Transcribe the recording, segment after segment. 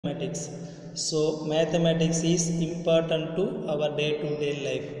Mathematics. So mathematics is important to our day-to-day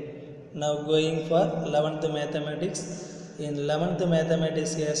life. Now going for 11th mathematics. In 11th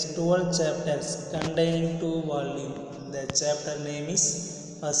mathematics has 12 chapters containing 2 volumes. The chapter name is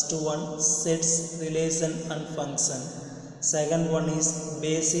first one sets, relation and function. Second one is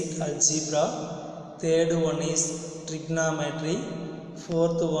basic algebra. Third one is trigonometry.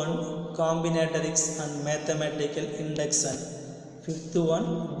 Fourth one combinatorics and mathematical induction. Fifth one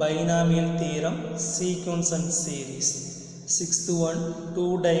binomial theorem, sequence and series. Sixth one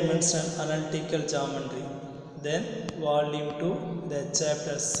two-dimensional analytical geometry. Then volume 2, the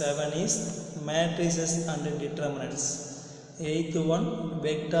chapter 7 is matrices and determinants. Eighth one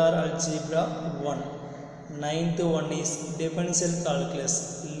vector algebra 1. Ninth one is differential calculus,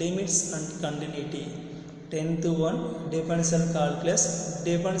 limits and continuity. 10th one differential calculus,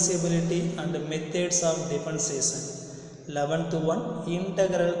 differentiability and methods of differentiation. 11th one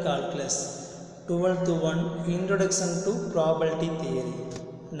integral calculus. 12th one introduction to probability theory.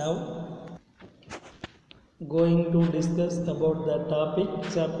 Now going to discuss about the topic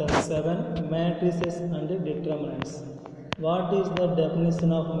chapter 7 matrices and determinants. What is the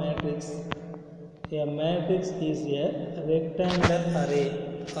definition of matrix? A matrix is a rectangular array.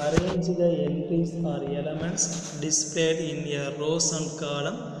 Arrange the entries or elements displayed in a rows and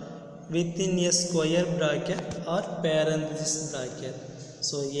column within a square bracket or parenthesis bracket.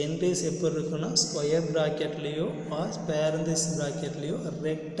 So entries எப்படி இருக்குன்னா square ப்ராக்கெட்லேயோ R பேரந்திஸ் ப்ராக்கெட்லேயோ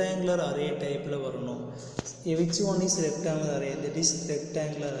rectangular array டைப்பில் வரணும். which one is rectangular array? That is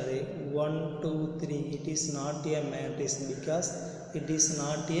rectangular array 1 2 3. It is not a matrix because it is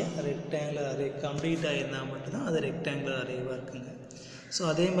not a rectangular array. Complete ஆகிருந்தால் மட்டும்தான் அது rectangular அரேவாக இருக்குங்க. So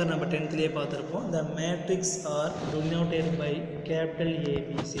அதே மாதிரி நம்ம 10th பார்த்துருப்போம். த matrix R denoted by capital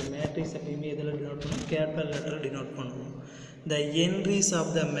ABC. Matrix எப்பயுமே இதில் denote பண்ணுவோம், கேபிட்டல் லெட்டரில் டினோட் பண்ணுவோம். த entries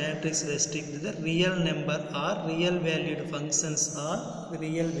of the matrix restrict the real number are real valued functions are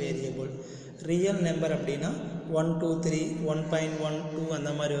real variable. Real number அப்படின்னா 1 2 3 1.12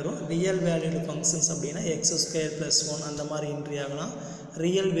 அந்த மாதிரி வரும். ரியல் வேல்யூடு ஃபங்க்ஷன்ஸ் அப்படின்னா x² + 1 அந்த மாதிரி என்ட்ரி ஆகலாம்.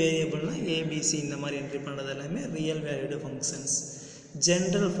 ரியல் வேரியபிள்னா ஏபிசி இந்த மாதிரி என்ட்ரி பண்ணுறது எல்லாமே real valued functions.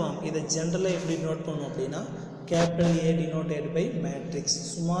 General form, இதை ஜென்ரலாக எப்படி டினோட் பண்ணுவோம் அப்படின்னா capital A denoted by matrix,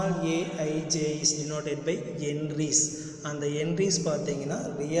 small AIJ is denoted by entries. அந்த என்ட்ரிஸ் பார்த்தீங்கன்னா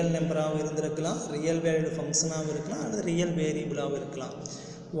ரியல் நம்பராகவும் இருந்திருக்கலாம், ரியல் வேல்யூடு ஃபங்க்ஷனாகவும் இருக்கலாம், அல்லது ரியல் வேரியபிளாகவும் இருக்கலாம்.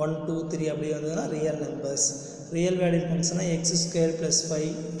 1 2 3 அப்படி வந்ததுன்னா ரியல் நம்பர்ஸ். ரியல் வேல்யூடு ஃபங்க்ஷனாக x² +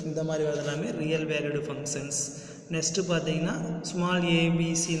 5 இந்த மாதிரி வரது எல்லாமே ரியல் வேல்யூடு ஃபங்க்ஷன்ஸ். நெக்ஸ்ட்டு பார்த்தீங்கன்னா ஸ்மால்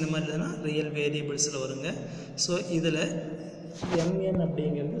ஏபிசி இந்த மாதிரி இருந்ததுன்னா ரியல் வேரியபிள்ஸில் வருங்க. ஸோ இதில் mn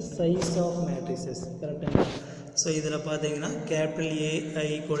அப்படிங்கிறது சைஸ் ஆஃப் மேட்ரிசஸ், கரெக்டுங்களா? ஸோ இதில் பார்த்தீங்கன்னா capital AI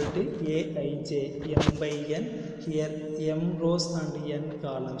equal to AIJ m/n. Here m rows and n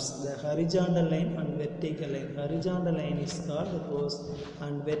columns. The horizontal line and vertical line. Horizontal line is called rows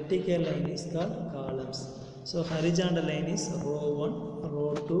and vertical line is called columns. So horizontal line is row 1,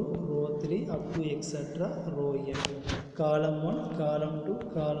 row 2, row 3 up to etc. row n. Column 1, column 2,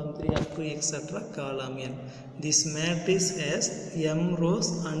 column 3 up to etc. column n. This matrix has m rows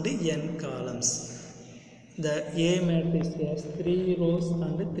and n columns. The A matrix has 3 rows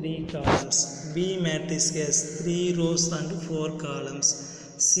and 3 columns. B matrix has 3 rows and 4 columns.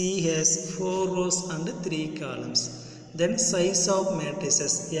 C has 4 rows and 3 columns. Then size of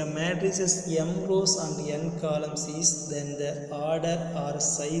matrices. A matrix has m rows and n columns is then the order or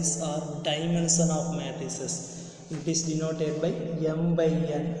size or dimension of matrices. It is denoted by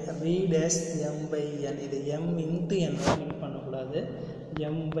m/n. Read as m/n. இது m into n read பண்ணக்கூடாது,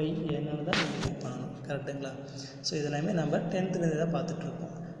 m/n தான் read பண்ணணும், கரெக்டுங்களா? So இதெல்லாமே நம்ம 10th தான்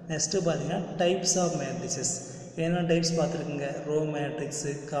பார்த்துட்ருக்கோம். Next பார்த்தீங்கன்னா டைப்ஸ் ஆஃப் மேட்ரிசஸ். என்ன டைப்ஸ் பார்த்துருக்குங்க? ரோ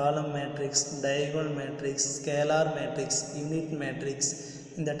மேட்ரிக்ஸு, காலம் matrix, diagonal matrix, scalar matrix, unit matrix.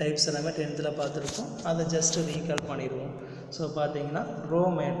 இந்த டைப்ஸ் எல்லாமே 10th பார்த்துருக்கோம். அதை ஜஸ்ட்டு ரீகால் பண்ணிடுவோம். ஸோ பார்த்தீங்கன்னா row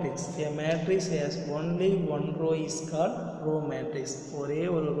matrix. A matrix has only one row is called row matrix. ஒரே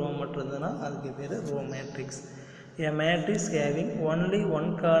ஒரு ரோ மட்டும் இருந்ததுன்னா அதுக்கு பேர் row matrix. A matrix having only one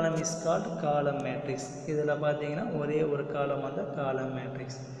காலம் இஸ் கால்ட் காலம் மேட்ரிக்ஸ். இதில் பார்த்தீங்கன்னா ஒரே ஒரு காலம் அந்த காலம்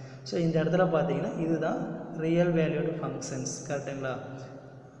மேட்ரிக்ஸ். ஸோ இந்த இடத்துல பார்த்தீங்கன்னா இதுதான் ரியல் வேல்யூடு ஃபங்க்ஷன்ஸ், கரெக்டுங்களா?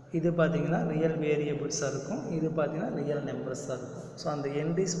 இது பார்த்தீங்கன்னா ரியல் வேரியபிள்ஸாக இருக்கும், இது பார்த்தீங்கன்னா ரியல் நம்பர்ஸாக இருக்கும். ஸோ அந்த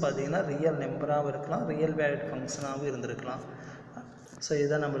என்ட்ரிஸ் பார்த்தீங்கன்னா ரியல் நம்பராகவும் இருக்கலாம், ரியல் வேல்யூட் ஃபங்க்ஷனாகவும் இருந்திருக்கலாம். ஸோ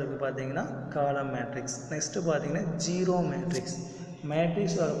இதுதான் நம்மளுக்கு பார்த்தீங்கன்னா காலம் மேட்ரிக்ஸ். நெக்ஸ்ட்டு பார்த்தீங்கன்னா ஜீரோ மேட்ரிக்ஸ்.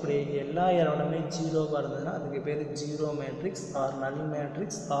 மேட்ரிக்ஸ் வரக்கூடிய எல்லா இடமே ஜீரோவாக இருந்ததுன்னா அதுக்கு பேர் ஜீரோ மேட்ரிக்ஸ் ஆர் நல்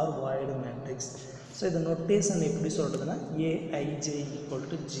matrix R void matrix. So இந்த நொட்டேஷன் எப்படி சொல்கிறதுனா AIJ equal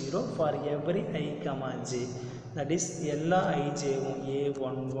to 0 for every I, j. that is எல்லா ijவும்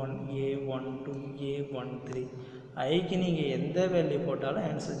a11 a12 a13 ஐக்கு நீங்கள் எந்த வேல்யூ போட்டாலும்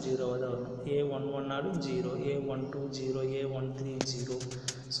ஆன்சர் 0 தான் வரும். a11 ஆலும் 0, a12 0, a13 0.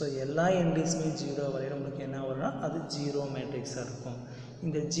 ஸோ எல்லா என்ட்ரிஸுமே 0 வரையில் உங்களுக்கு என்ன வரும்னா அது ஜீரோ மேட்ரிக்ஸாக இருக்கும்.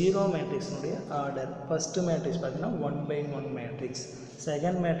 இந்த ஜீரோ மேட்ரிக்ஸினுடைய ஆர்டர் ஃபஸ்ட்டு மேட்ரிக்ஸ் பார்த்தீங்கன்னா 1/1 மேட்ரிக்ஸ்,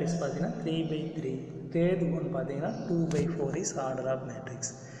 செகண்ட் மேட்ரிக்ஸ் பார்த்தீங்கன்னா 3/3, தேர்ட் ஒன் பார்த்தீங்கன்னா 2/4 is order of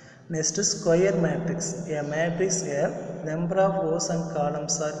matrix. Next, square matrix. A matrix where number of rows and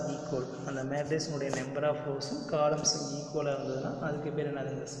columns are equal. And the matrix number of rows and columns equal அதுக்கு பேர்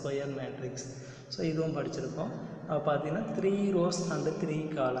என்னது square matrix. So இதுவும் படிச்சிருக்கோம். பார்த்தீங்கன்னா 3 rows and 3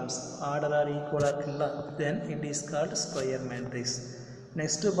 columns order R ஈக்குவலாக இருக்குங்களா, then it is called square matrix.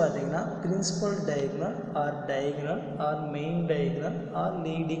 Next பார்த்தீங்கன்னா principal diagonal R diagonal R main diagonal R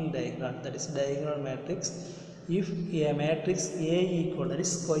leading diagonal, that is diagonal matrix. If a matrix A equal, that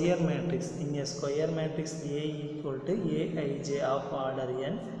is square matrix, in a square matrix A equal to Aij of order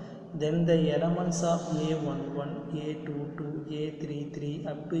n, then the elements of A11, A22, A33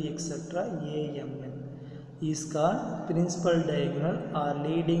 up to etc. Amn is called principal diagonal or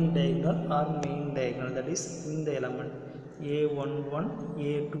leading diagonal or main diagonal, that is in the element A11,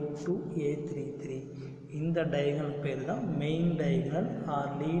 A22, A33. இந்த diagonal பேர் தான் main diagonal or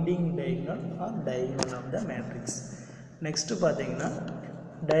leading diagonal or diagonal of the matrix. Next பார்த்தீங்கன்னா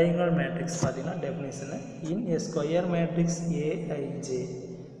diagonal matrix பார்த்தீங்கன்னா definition, in a square matrix Aij,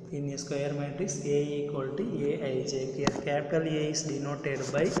 in a square matrix A equal to Aij, here capital A is denoted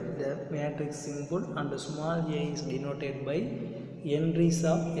by the matrix symbol and small a is denoted by entries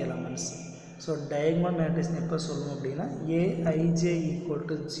of elements. So diagonal matrix எப்போ சொல்லுவோம் அப்படின்னா Aij equal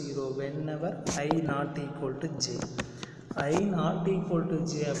to 0 whenever I not equal to j. I not equal to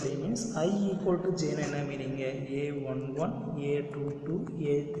j அப்படி means I equal to j என்ன மீனிங்க, A11, A22,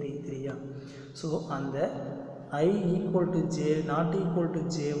 A33. So அந்த I equal to j not equal to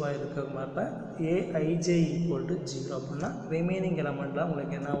jவாக இருக்கிறப்ப Aij equal to 0 அப்படின்னா remaining எலமெண்ட்லாம்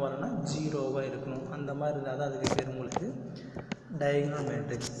உங்களுக்கு என்ன வரும்னா 0வாக இருக்கணும். அந்த மாதிரி இருந்தால் தான் அதுக்கு பேர் உங்களுக்கு diagonal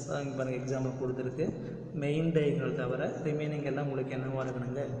matrix. இங்கே பாருங்கள் எக்ஸாம்பிள் கொடுத்துருக்கு, மெயின் diagonal தவிர ரிமைனிங் எல்லாம் உங்களுக்கு என்னவாக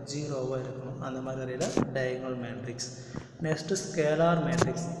இருக்கணுங்க, 0வாக இருக்கணும். அந்த மாதிரி வரையில் diagonal matrix. Next scalar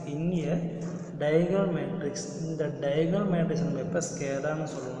matrix. இங்கே diagonal matrix, இந்த diagonal matrix நம்ம எப்போ ஸ்கேலார்னு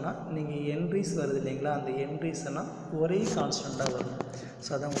சொல்லுவோம்னா நீங்கள் என்ட்ரிஸ் வருது இல்லைங்களா, அந்த என்ட்ரிஸ் எல்லாம் ஒரே கான்ஸ்டண்ட்டாக வரும்.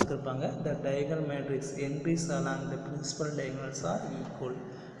 ஸோ அதான் கொடுத்துருப்பாங்க, the diagonal matrix entries along the principal diagonals are equal.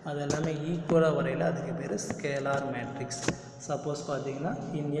 அது எல்லாமே ஈக்குவலாக வரையில் அதுக்கு பேர் ஸ்கேலார் மேட்ரிக்ஸ். சப்போஸ் பார்த்தீங்கன்னா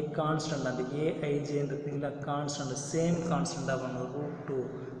இன் ஏ கான்ஸ்டன்ட், அந்த ஏஐஜேன்னு இருக்குங்களா கான்ஸ்டன்ட், சேம் கான்ஸ்டண்ட்டாக வரணும், √2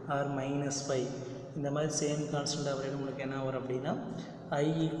 ஆர் -5 இந்த மாதிரி சேம் கான்ஸ்டண்ட்டாக வரையில் உங்களுக்கு என்ன வரும் அப்படின்னா I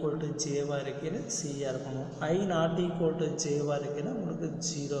equal to ஜேவாக இருக்கையில் சியாக இருக்கணும். I not equal to ஜேவாக இருக்கையில் உங்களுக்கு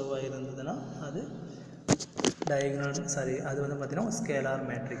 0வாக இருந்ததுன்னா அது diagonal, அது வந்து பார்த்தீங்கன்னா ஸ்கேலார்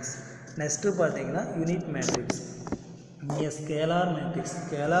மேட்ரிக்ஸ். நெக்ஸ்ட்டு பார்த்தீங்கன்னா யூனிட் மேட்ரிக்ஸ். இங்கே ஸ்கேலார்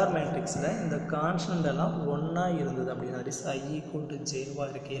மேட்ரிக்ஸில் இந்த கான்ஸ்டன்ட் எல்லாம் ஒன்றா இருந்தது அப்படின்னா I equal to ஜேவாக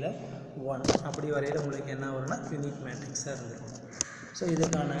இருக்கையில் 1 அப்படி வரையில் உங்களுக்கு என்ன வரும்னா யூனிட் மேட்ரிக்ஸாக இருந்திருக்கும். ஸோ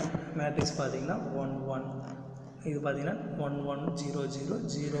இதுக்கான மேட்ரிக்ஸ் பார்த்தீங்கன்னா 1 1, இது பார்த்தீங்கன்னா 1 1 0 0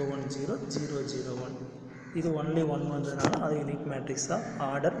 0 1 0 0 0 1, இது ஒன்லி 1 வந்ததுனால அது யூனிட் மேட்ரிக்ஸாக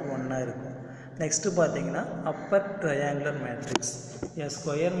ஆர்டர் 1ஆக இருக்கும். நெக்ஸ்ட்டு பார்த்தீங்கன்னா Appar triangular matrix. A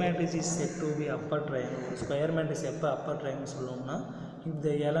square matrix is said to be upper triangle. Square matrix எப்போ upper triangle சொல்லுவோம்னா if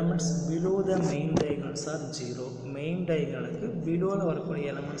the elements below the main diagonals are 0. Main டயகனலுக்கு பிலோவில்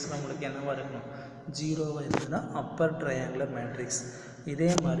வரக்கூடிய எலமெண்ட்ஸ்லாம் உங்களுக்கு என்னவாக இருக்கணும், 0வாக இருக்குதுன்னா அப்பர் ட்ரையாங்குலர் மேட்ரிக்ஸ். இதே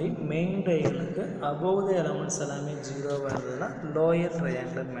மாதிரி மெயின் டயகனலுக்கு அபோவ் த எலமெண்ட்ஸ் எல்லாமே 0வாக இருந்ததுன்னா லோயர்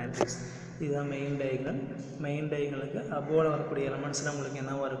ட்ரையாங்குலர் மேட்ரிக்ஸ். இதுதான் மெயின் டயகனலுக்கு அபோவில் வரக்கூடிய எலமெண்ட்ஸ்லாம் உங்களுக்கு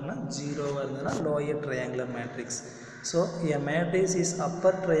என்னவாக இருக்குன்னா 0வாக இருந்ததுன்னா lower triangular matrix. So a matrix is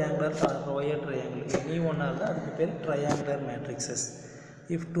upper triangular or lower triangle, any ஒன்றா இருந்தால் அதுக்கு பேர் ட்ரையாங்குலர் மேட்ரிக்ஸஸ்.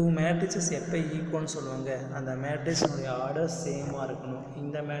 இஃப் 2 மேட்ரிக்ஸஸ் எப்போ ஈக்குவல்னு சொல்லுவாங்க, அந்த மேட்ரிக்ஸினுடைய ஆர்டர் சேமாக இருக்கணும்.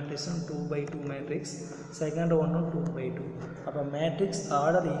 இந்த மேட்ரிக்ஸும் 2/2 மேட்ரிக்ஸ், செகண்ட் ஒன்றும் 2/2. அப்போ மேட்ரிக்ஸ்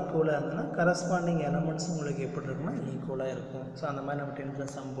ஆர்டர் ஈக்குவலாக இருந்ததுன்னா கரஸ்பாண்டிங் எலமெண்ட்ஸும் உங்களுக்கு எப்படி இருக்குன்னா ஈக்குவலாக இருக்கும். ஸோ அந்த மாதிரி நம்ம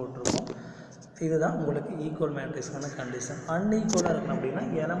 10th சம் போட்டிருக்கோம். இதுதான் உங்களுக்கு ஈக்குவல் மேட்ரிக்ஸ்க்கான கண்டிஷன். அன்ஈக்குவலாக இருக்கணும் அப்படின்னா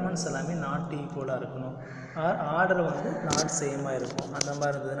எலமெண்ட்ஸ் எல்லாமே நாட் ஈக்குவலாக இருக்கணும், ஆர்டர் வந்து நாட் சேமாக இருக்கும். அந்த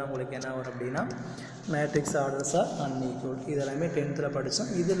மாதிரி இருந்ததுன்னா உங்களுக்கு என்ன வரும் அப்படின்னா மேட்ரிக்ஸ் ஆர்டர்ஸ் ஆர் அன்ஈக்குவல். இதெல்லாமே 10th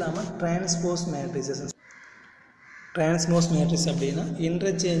படித்தோம். இது இல்லாமல் டிரான்ஸ்போஸ் மேட்ரிக்ஸஸ். டிரான்ஸ்போஸ் மேட்ரிக்ஸ் அப்படின்னா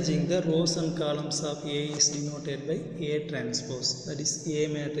interchanging the rose and columns of A is denoted by A transpose. That is A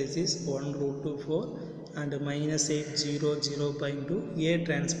matrix is 1√4 and -8 0 0.2. A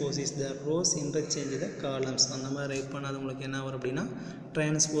transpose is the rows interchange the columns. அந்த மாதிரி right பண்ணாது உங்களுக்கு என்ன வரும் அப்படின்னா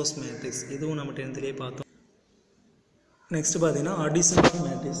transpose matrix. இதுவும் நம்ம 10thலேயே பார்த்தோம். நெக்ஸ்ட் பார்த்தீங்கன்னா அடிஷன் ஆஃப்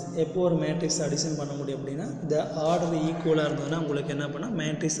மேட்ரிக்ஸ். எப்போ ஒரு மேட்ரிக்ஸ் அடிஷன் பண்ண முடியும் அப்படின்னா இந்த ஆர்டர் ஈக்குவலாக இருந்ததுன்னா உங்களுக்கு என்ன பண்ணால்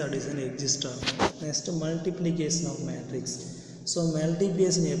மேட்ரிக்ஸ் அடிஷன் எக்ஸிஸ்ட் ஆகும். Next multiplication of matrix. So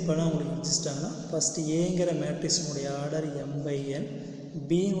multiplication எப்போனா உங்களுக்கு எக்ஸிஸ்ட் ஆகுனா ஃபஸ்ட்டு ஏங்கிற மேட்ரிக்ஸினுடைய ஆர்டர் m/n,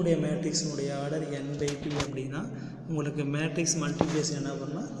 பியினுடைய மேட்ரிக்ஸினுடைய ஆர்டர் n/p அப்படின்னா உங்களுக்கு மேட்ரிக்ஸ் மல்டிப்ளிகேஷன் என்ன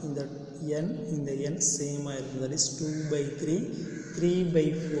பண்ணால் இந்த n இந்த n சேமாக இருக்குது. தட் இஸ் 2/3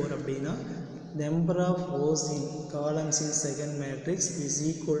 3/4 அப்படின்னா number of rows in columns in second matrix is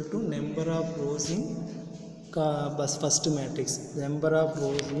equal to number of rows in first matrix. Number of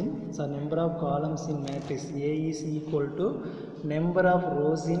columns in matrix A is equal to number of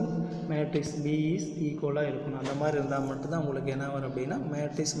rows in matrix B is equal இருக்கணும். அந்த மாதிரி இருந்தால் மட்டும்தான் உங்களுக்கு என்ன வரும் அப்படின்னா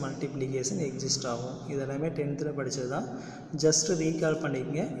matrix multiplication exist ஆகும். இதெல்லாமே 10th படித்தது தான். ஜஸ்ட் ரீகால்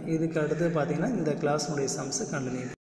பண்ணிக்கங்க. இதுக்கு அடுத்து பார்த்தீங்கன்னா இந்த கிளாஸ்னுடைய சம்ஸை கண்டினியூ